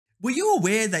Were you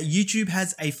aware that YouTube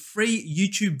has a free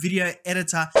YouTube video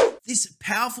editor? This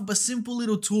powerful but simple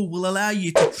little tool will allow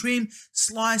you to trim,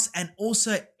 slice, and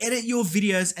also edit your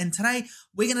videos. And today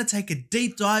we're going to take a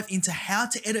deep dive into how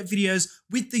to edit videos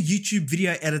with the YouTube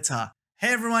video editor. Hey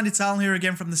everyone, it's Alan here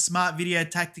again from the Smart Video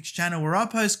Tactics channel, where I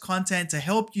post content to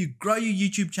help you grow your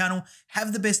YouTube channel,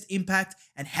 have the best impact,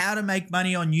 and how to make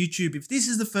money on YouTube. If this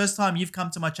is the first time you've come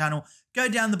to my channel, go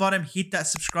down the bottom, hit that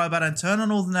subscribe button, turn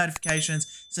on all the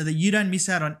notifications so that you don't miss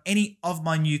out on any of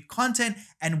my new content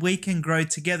and we can grow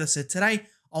together. So today,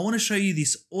 I want to show you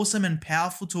this awesome and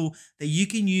powerful tool that you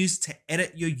can use to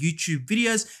edit your YouTube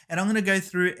videos. And I'm going to go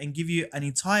through and give you an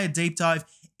entire deep dive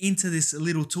into this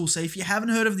little tool. So if you haven't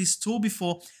heard of this tool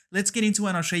before, let's get into it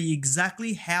and I'll show you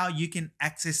exactly how you can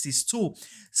access this tool.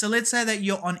 So let's say that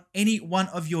you're on any one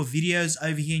of your videos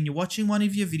over here and you're watching one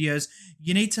of your videos.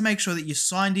 You need to make sure that you're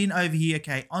signed in over here,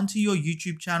 okay, onto your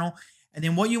YouTube channel. And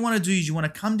then what you want to do is you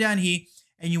want to come down here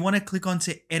and you want to click on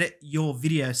to edit your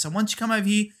video. So once you come over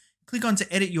here, click on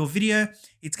to edit your video,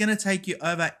 it's going to take you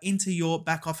over into your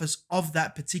back office of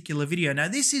that particular video. Now,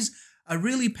 this is a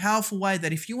really powerful way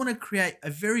that if you want to create a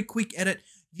very quick edit,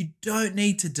 you don't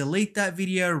need to delete that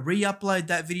video, re-upload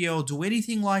that video, or do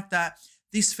anything like that.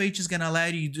 This feature is going to allow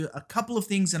you to do a couple of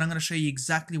things, and I'm going to show you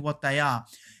exactly what they are.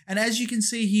 And as you can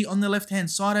see here on the left-hand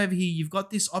side over here, you've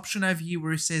got this option over here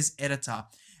where it says editor.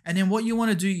 And then what you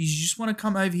want to do is you just want to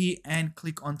come over here and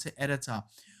click onto editor.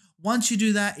 Once you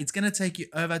do that, it's going to take you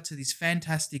over to this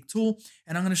fantastic tool,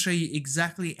 and I'm going to show you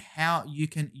exactly how you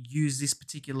can use this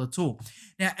particular tool.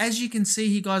 Now, as you can see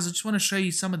here, guys, I just want to show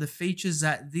you some of the features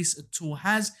that this tool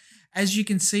has. As you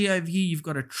can see over here, you've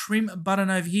got a trim button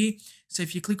over here. So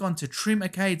if you click on to trim,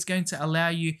 okay, it's going to allow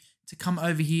you to come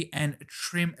over here and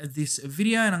trim this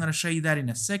video, and I'm going to show you that in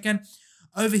a second.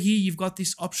 Over here, you've got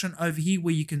this option over here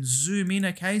where you can zoom in,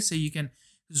 okay, so you can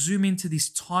zoom into this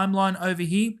timeline over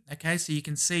here, okay, so you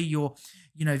can see your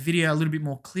video a little bit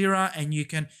more clearer, and you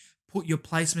can put your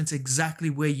placements exactly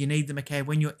where you need them, okay,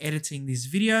 when you're editing this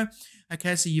video.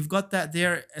 Okay, so you've got that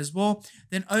there as well.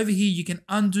 Then over here you can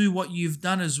undo what you've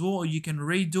done as well, or you can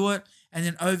redo it. And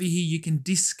then over here you can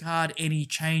discard any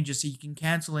changes, so you can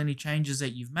cancel any changes that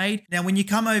you've made. Now when you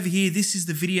come over here, this is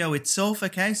the video itself,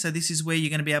 okay, so this is where you're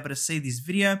going to be able to see this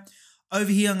video. Over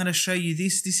here, I'm going to show you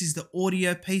this. This is the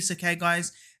audio piece, okay,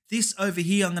 guys? This over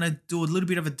here, I'm going to do a little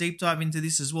bit of a deep dive into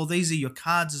this as well. These are your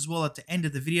cards as well at the end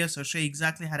of the video, so I'll show you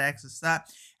exactly how to access that.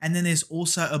 And then there's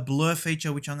also a blur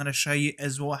feature, which I'm going to show you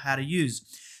as well how to use.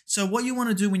 So what you want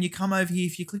to do when you come over here,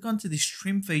 if you click onto this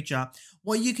trim feature,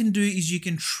 what you can do is you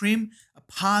can trim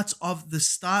parts of the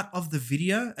start of the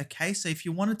video, okay? So if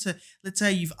you wanted to, let's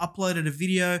say you've uploaded a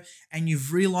video and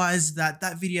you've realized that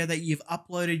that video that you've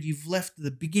uploaded, you've left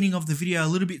the beginning of the video a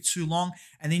little bit too long,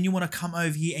 and then you want to come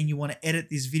over here and you want to edit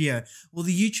this video. Well,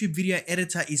 the YouTube video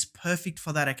editor is perfect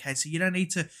for that, okay? So you don't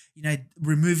need to,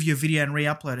 remove your video and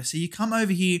re-upload it. So you come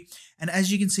over here, and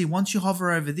as you can see, once you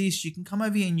hover over this, you can come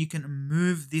over here and you can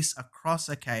move this across,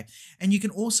 okay? And you can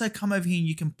also come over here and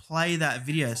you can play that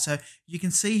video. So you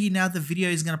can see here now the video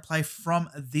is going to play from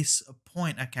this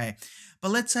point, okay?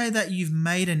 But let's say that you've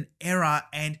made an error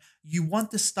and you want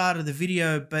the start of the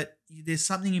video, but there's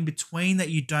something in between that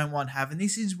you don't want to have, and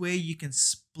this is where you can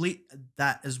split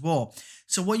that as well.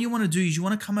 So what you want to do is you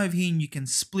want to come over here and you can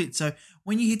split. So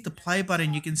when you hit the play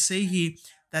button, you can see here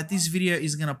that this video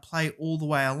is going to play all the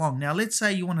way along. Now, let's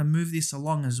say you want to move this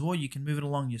along as well. You can move it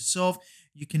along yourself.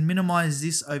 You can minimize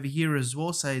this over here as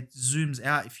well, so it zooms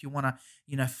out if you want to,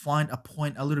 find a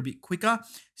point a little bit quicker.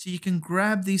 So you can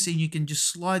grab this and you can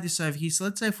just slide this over here. So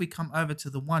let's say if we come over to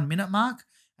the 1 minute mark,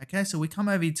 okay, so we come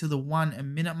over here to the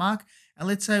 1 minute mark, and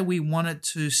let's say we wanted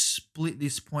to split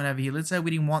this point over here. Let's say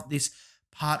we didn't want this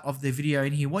part of the video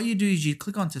in here. What you do is you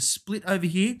click on to split over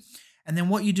here, and then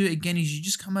what you do again is you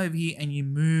just come over here and you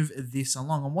move this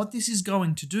along. And what this is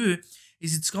going to do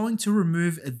is it's going to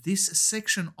remove this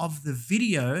section of the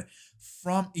video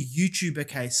from YouTube,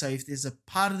 okay? So if there's a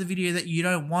part of the video that you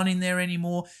don't want in there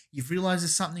anymore, you've realized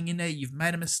there's something in there, you've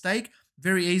made a mistake,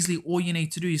 very easily all you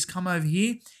need to do is come over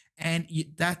here, and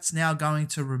that's now going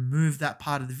to remove that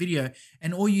part of the video.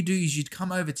 And all you do is you'd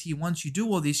come over to here. Once you do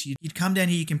all this, you'd come down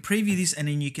here, you can preview this, and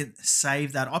then you can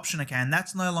save that option, okay? And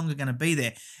that's no longer going to be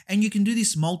there. And you can do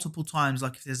this multiple times.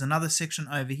 Like if there's another section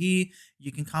over here,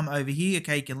 you can come over here,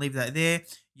 okay? You can leave that there.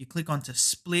 You click on to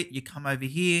split, you come over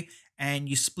here, and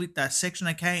you split that section,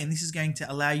 okay? And this is going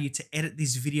to allow you to edit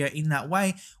this video in that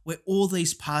way where all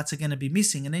these parts are going to be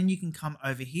missing. And then you can come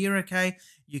over here, okay?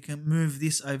 You can move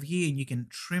this over here and you can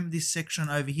trim this section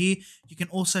over here. You can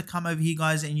also come over here,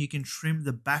 guys, and you can trim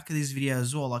the back of this video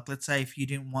as well. Like let's say if you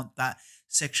didn't want that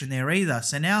section there either.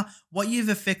 So now what you've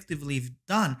effectively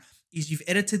done is you've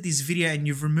edited this video and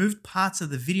you've removed parts of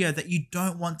the video that you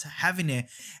don't want to have in there.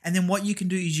 And then what you can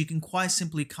do is you can quite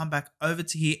simply come back over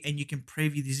to here and you can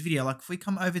preview this video. Like if we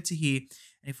come over to here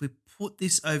and if we put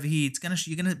this over here,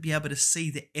 you're gonna be able to see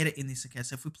the edit in this. Okay,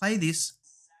 so if we play this,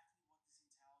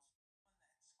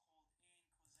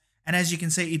 and as you can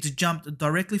see, it's jumped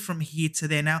directly from here to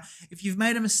there. Now, if you've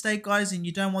made a mistake, guys, and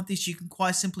you don't want this, you can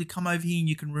quite simply come over here and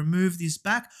you can remove this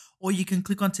back, or you can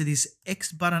click onto this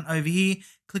X button over here,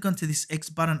 click onto this X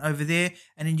button over there,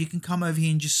 and then you can come over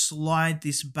here and just slide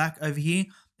this back over here,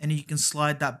 and then you can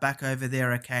slide that back over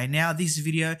there. Okay, now this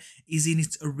video is in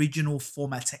its original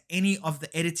format. So any of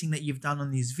the editing that you've done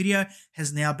on this video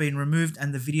has now been removed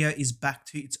and the video is back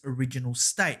to its original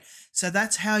state. So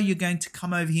that's how you're going to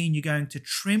come over here and you're going to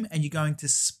trim and you're going to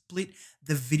split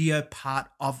the video part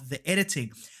of the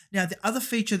editing. Now, the other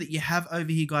feature that you have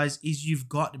over here, guys, is you've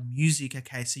got music.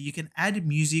 Okay, so you can add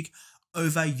music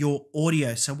over your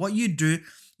audio. So what you do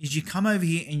is you come over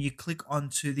here and you click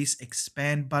onto this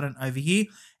expand button over here,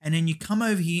 and then you come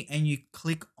over here and you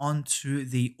click onto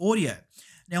the audio.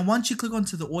 Now, once you click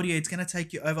onto the audio, it's going to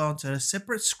take you over onto a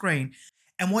separate screen.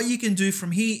 And what you can do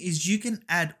from here is you can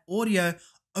add audio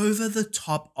over the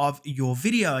top of your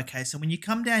video. Okay, so when you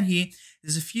come down here,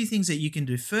 there's a few things that you can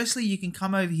do. Firstly, you can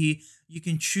come over here, you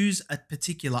can choose a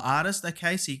particular artist.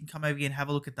 Okay, so you can come over here and have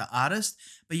a look at the artist,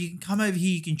 but you can come over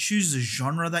here, you can choose the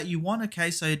genre that you want. Okay,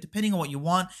 so depending on what you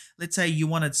want, let's say you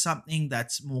wanted something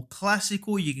that's more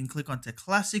classical, you can click onto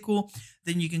classical.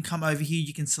 Then you can come over here,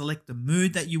 you can select the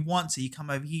mood that you want. So you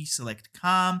come over here, select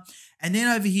calm. And then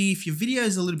over here, if your video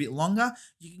is a little bit longer,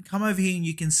 you can come over here and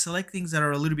you can select things that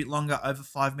are a little bit longer, over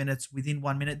 5 minutes, within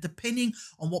 1 minute, depending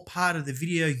on what part of the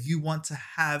video you want to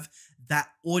have that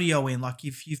audio in. Like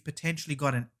if you've potentially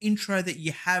got an intro that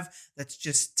you have that's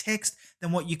just text,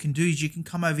 then what you can do is you can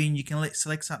come over here and you can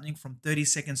select something from 30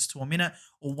 seconds to a minute,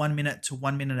 or 1 minute to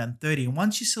 1 minute and 30. And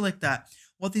once you select that,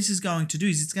 what this is going to do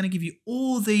is it's going to give you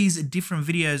all these different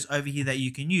videos over here that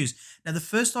you can use. Now, the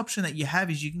first option that you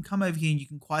have is you can come over here and you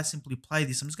can quite simply play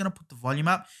this. I'm just going to put the volume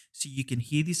up so you can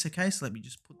hear this. Okay, so let me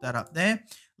just put that up there.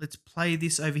 Let's play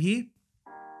this over here.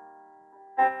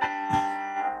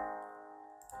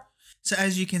 So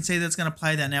as you can see, that's going to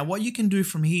play that. Now, what you can do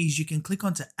from here is you can click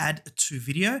on to add to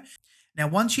video. Now,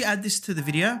 once you add this to the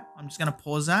video, I'm just going to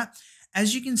pause that.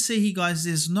 As you can see here, guys,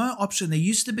 there's no option. There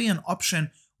used to be an option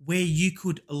where you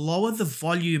could lower the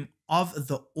volume of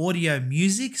the audio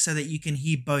music so that you can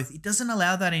hear both. It doesn't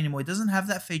allow that anymore. It doesn't have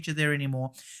that feature there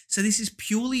anymore. So this is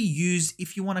purely used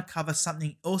if you want to cover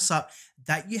something else up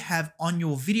that you have on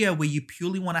your video where you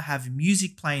purely want to have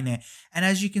music playing there. And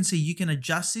as you can see, you can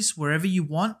adjust this wherever you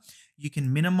want. You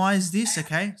can minimize this,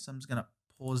 okay? So I'm just going to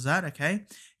pause that, okay?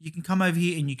 You can come over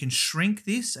here and you can shrink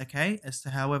this, okay, as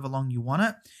to however long you want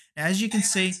it. Now, as you can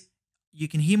see, you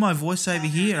can hear my voice over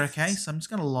here, okay? So I'm just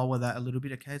going to lower that a little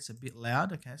bit, okay? It's a bit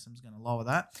loud, okay? So I'm just going to lower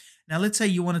that. Now, let's say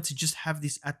you wanted to just have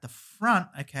this at the front,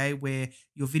 okay, where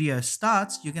your video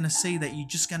starts. You're going to see that you're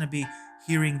just going to be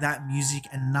hearing that music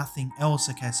and nothing else,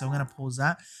 okay? So I'm going to pause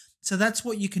that. So that's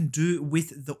what you can do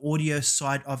with the audio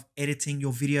side of editing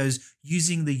your videos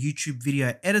using the YouTube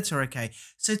video editor, okay?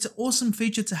 So it's an awesome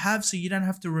feature to have, so you don't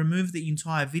have to remove the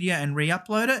entire video and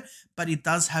re-upload it, but it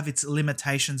does have its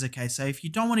limitations, okay? So if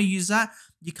you don't want to use that,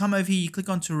 you come over here, you click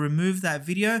on to remove that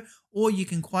video, or you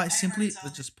can quite simply,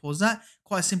 let's just pause that,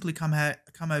 quite simply come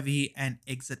over here and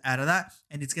exit out of that,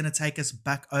 and it's going to take us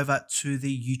back over to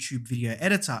the YouTube video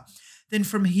editor. Then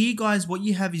from here, guys, what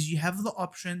you have is you have the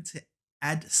option to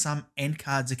add some end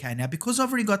cards, okay? Now, because I've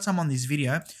already got some on this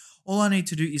video, all I need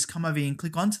to do is come over here and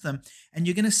click onto them, and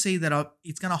you're going to see that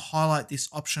it's going to highlight this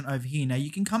option over here. Now,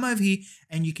 you can come over here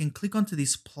and you can click onto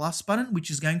this plus button, which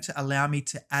is going to allow me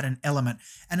to add an element.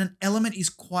 And an element is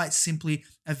quite simply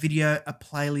a video, a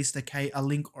playlist, okay, a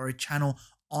link or a channel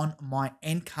on my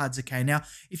end cards, okay? Now,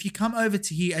 if you come over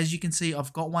to here, as you can see,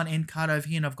 I've got one end card over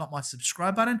here and I've got my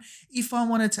subscribe button. If I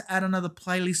wanted to add another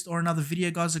playlist or another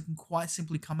video, guys, I can quite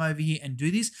simply come over here and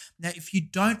do this. Now, if you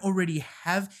don't already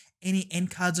have any end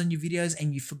cards on your videos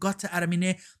and you forgot to add them in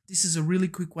there, this is a really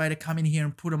quick way to come in here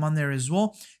and put them on there as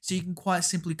well. So you can quite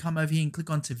simply come over here and click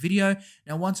onto video.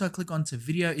 Now, once I click onto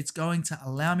video, it's going to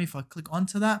allow me, if I click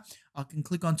onto that, I can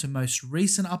click onto most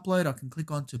recent upload, I can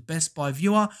click onto best by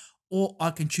viewer, or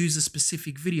I can choose a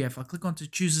specific video. If I click on to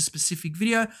choose a specific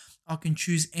video, I can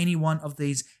choose any one of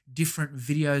these different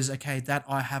videos, okay, that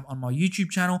I have on my YouTube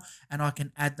channel, and I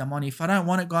can add them on. If I don't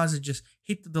want it, guys, I just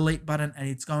hit the delete button and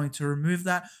it's going to remove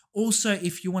that. Also,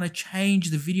 if you want to change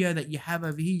the video that you have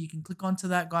over here, you can click onto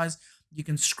that, guys. you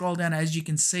can scroll down. As you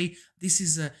can see, this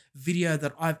is a video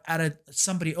that I've added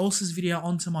somebody else's video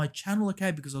onto my channel,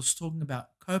 okay, because I was talking about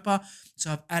Copa.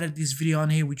 So I've added this video on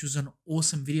here, which was an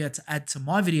awesome video to add to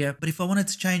my video. But if I wanted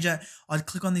to change it, I'd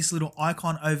click on this little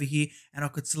icon over here and I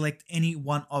could select any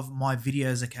one of my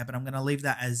videos, okay, but I'm going to leave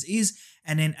that as is.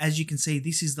 And then as you can see,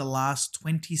 this is the last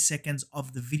 20 seconds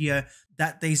of the video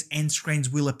that these end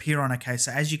screens will appear on, okay.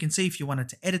 So as you can see, if you wanted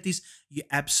to edit this, you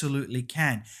absolutely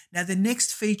can. Now, the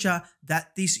next feature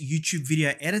that this YouTube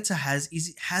video editor has is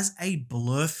it has a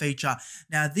blur feature.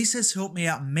 Now, this has helped me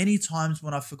out many times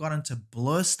when I've forgotten to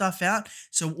blur stuff out.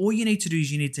 So all you need to do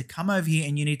is you need to come over here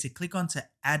and you need to click on to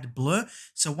add blur.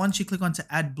 So once you click on to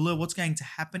add blur, what's going to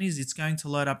happen is it's going to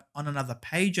load up on another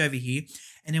page over here.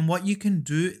 And then what you can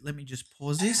do, let me just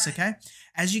pause this, okay?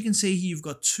 As you can see here, you've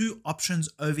got two options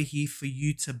over here for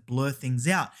you to blur things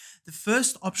out. The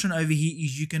first option over here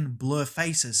is you can blur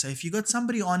faces. So if you got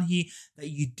somebody on here that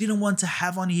you didn't want to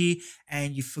have on here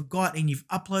and you forgot and you've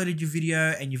uploaded your video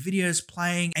and your video is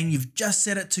playing and you've just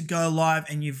set it to go live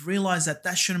and you've realized that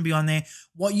that shouldn't be on there,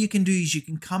 what you can do is you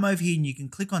can come over here and you can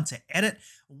click on to edit.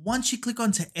 Once you click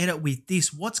on to edit with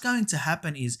this, what's going to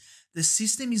happen is the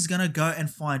system is going to go and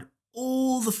find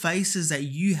all the faces that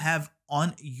you have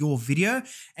on your video,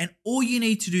 and all you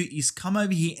need to do is come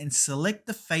over here and select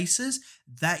the faces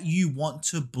that you want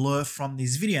to blur from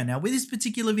this video. Now, with this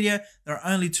particular video, there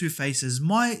are only two faces,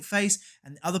 my face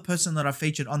and the other person that I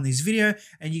featured on this video,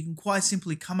 and you can quite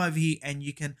simply come over here and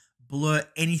you can blur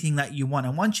anything that you want.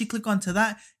 And once you click onto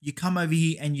that, you come over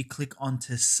here and you click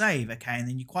onto save, okay? And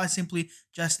then you quite simply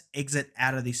just exit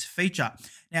out of this feature.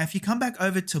 Now, if you come back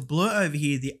over to blur over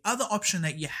here, the other option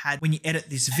that you had when you edit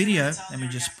this video, let me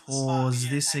just pause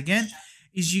this again,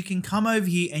 is you can come over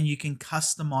here and you can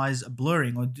customize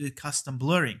blurring or do custom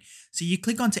blurring. So you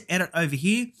click onto edit over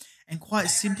here and quite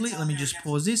simply, let me just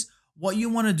pause this. What you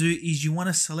want to do is you want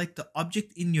to select the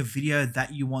object in your video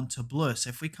that you want to blur. So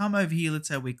if we come over here, let's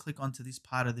say we click onto this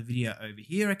part of the video over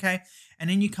here, okay? And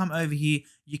then you come over here,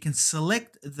 you can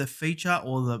select the feature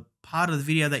or the part of the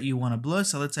video that you want to blur.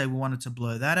 So let's say we wanted to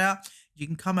blur that out. You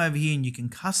can come over here and you can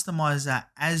customize that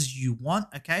as you want,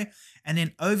 okay? And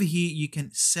then over here, you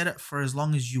can set it for as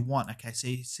long as you want, okay? So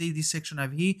you see this section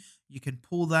over here, you can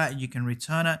pull that and you can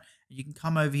return it. You can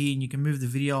come over here and you can move the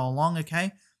video along,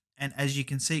 okay? And as you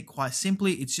can see, quite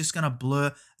simply, it's just going to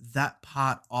blur that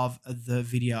part of the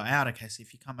video out. Okay, so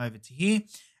if you come over to here,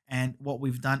 and what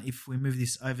we've done, if we move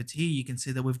this over to here, you can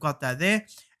see that we've got that there,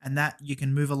 and that you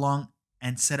can move along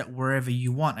and set it wherever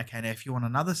you want. Okay, now if you want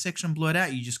another section blurred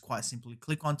out, you just quite simply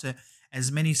click onto as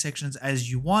many sections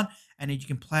as you want, and then you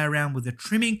can play around with the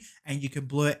trimming and you can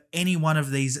blur any one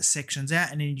of these sections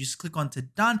out, and then you just click onto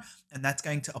done, and that's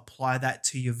going to apply that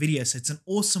to your video. So it's an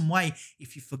awesome way.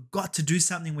 If you forgot to do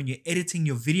something when you're editing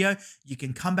your video, you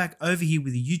can come back over here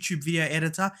with a YouTube video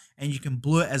editor and you can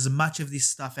blur as much of this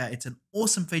stuff out. It's an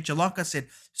awesome feature. Like I said,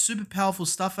 super powerful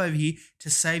stuff over here to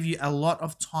save you a lot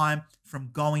of time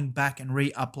from going back and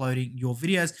re-uploading your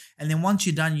videos. And then once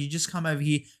you're done, you just come over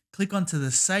here, click onto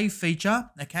the save feature,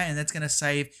 okay, and that's going to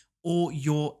save all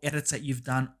your edits that you've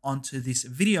done onto this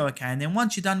video, okay? And then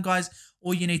once you're done, guys,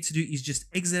 all you need to do is just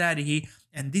exit out of here,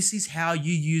 and this is how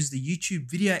you use the YouTube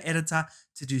video editor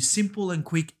to do simple and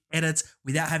quick edits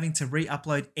without having to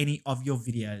re-upload any of your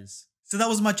videos. So that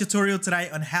was my tutorial today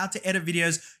on how to edit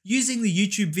videos using the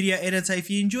YouTube video editor. If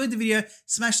you enjoyed the video,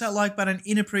 smash that like button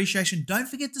in appreciation. Don't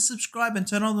forget to subscribe and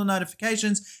turn on the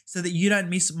notifications so that you don't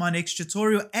miss my next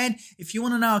tutorial. And if you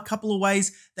want to know a couple of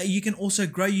ways that you can also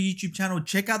grow your YouTube channel,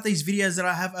 check out these videos that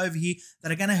I have over here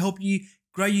that are going to help you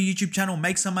grow your YouTube channel,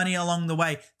 make some money along the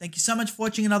way. Thank you so much for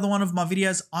watching another one of my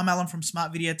videos. I'm Alan from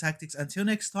Smart Video Tactics. Until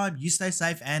next time, you stay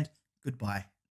safe and goodbye.